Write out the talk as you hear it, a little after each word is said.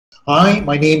Hi,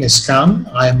 my name is Kang.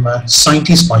 I'm a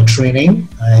scientist by training.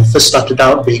 I first started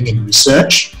out being in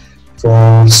research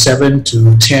for 7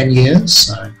 to 10 years.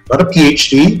 I got a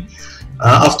PhD.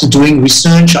 After doing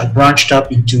research, I branched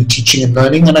up into teaching and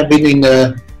learning, and I've been in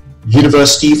the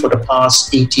university for the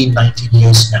past 18, 19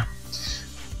 years now.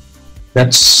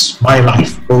 That's my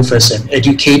life, both as an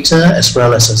educator as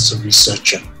well as a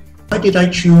researcher. Why did I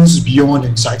choose Beyond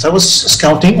Insights? I was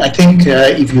scouting. I think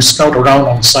if you scout around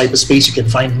on cyberspace, you can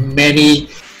find many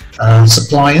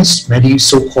suppliers, many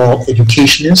so-called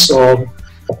educationists or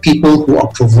people who are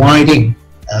providing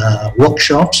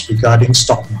workshops regarding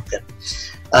stock market.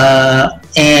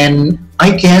 And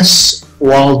I guess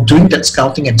while doing that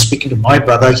scouting and speaking to my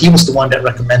brother, he was the one that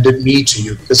recommended me to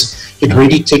you because he'd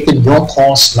already taken your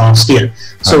course last year.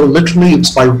 So literally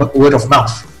it's by word of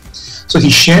mouth. So he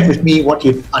shared with me what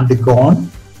he'd undergone.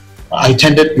 I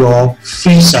attended your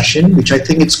free session, which I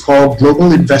think it's called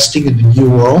Global Investing in the New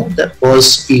World. That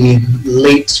was in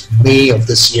late May of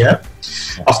this year.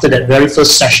 After that very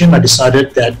first session, I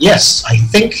decided that yes, I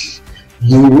think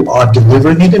you are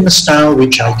delivering it in a style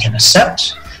which I can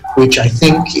accept, which I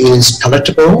think is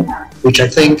palatable, which I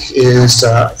think is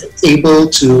able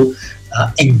to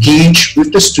engage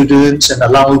with the students and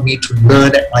allow me to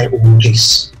learn at my own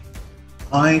pace.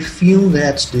 I feel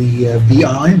that the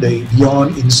BI, the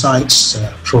Beyond Insights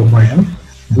program,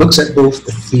 looks at both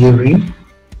the theory,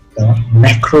 the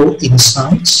macro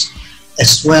insights,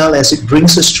 as well as it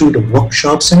brings us through the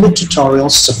workshops and the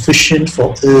tutorials sufficient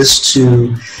for us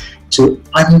to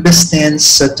understand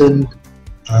certain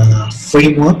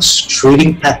frameworks,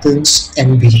 trading patterns,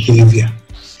 and behavior.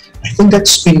 I think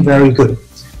that's been very good.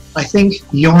 I think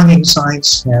Beyond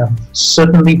Insights have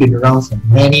certainly been around for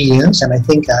many years, and I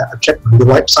think I've checked on the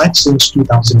website since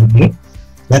 2008.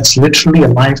 That's literally a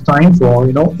lifetime for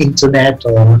internet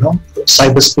or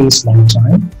cyberspace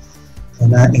lifetime.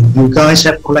 And you guys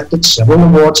have collected several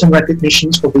awards and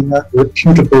recognitions for being a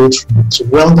reputable trainer. So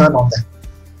well done on that.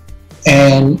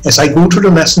 And as I go through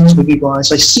the lessons with you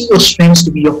guys, I see your strengths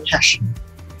to be your passion,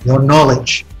 your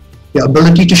knowledge, your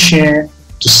ability to share,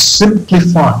 to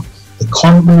simplify the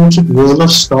convoluted world of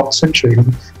stocks and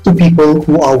trading to people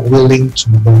who are willing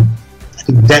to learn. I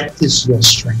think that is your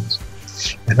strength.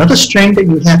 Another strength that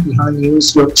you have behind you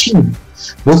is your team,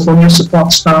 both from your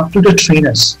support staff to the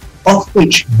trainers, of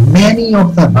which many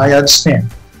of them, I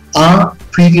understand, are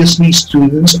previously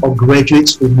students or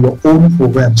graduates in your own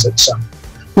programs itself,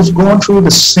 who've gone through the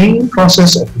same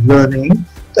process of learning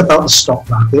about the stock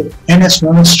market and as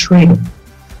well as trading,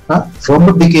 from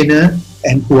a beginner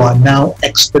and who are now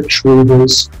expert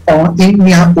traders or in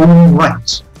their own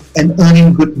right and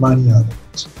earning good money out of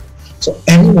it. So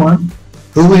anyone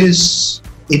who is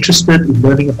interested in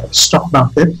learning about the stock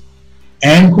market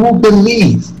and who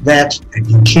believe that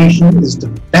education is the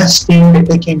best thing that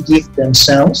they can give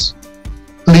themselves,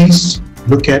 please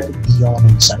look at Beyond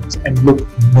Insights and look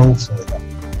no further.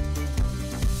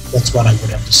 That's what I would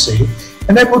have to say.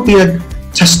 And that would be a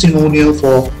testimonial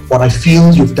for what I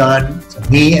feel you've done for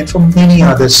me and for many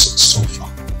others so far.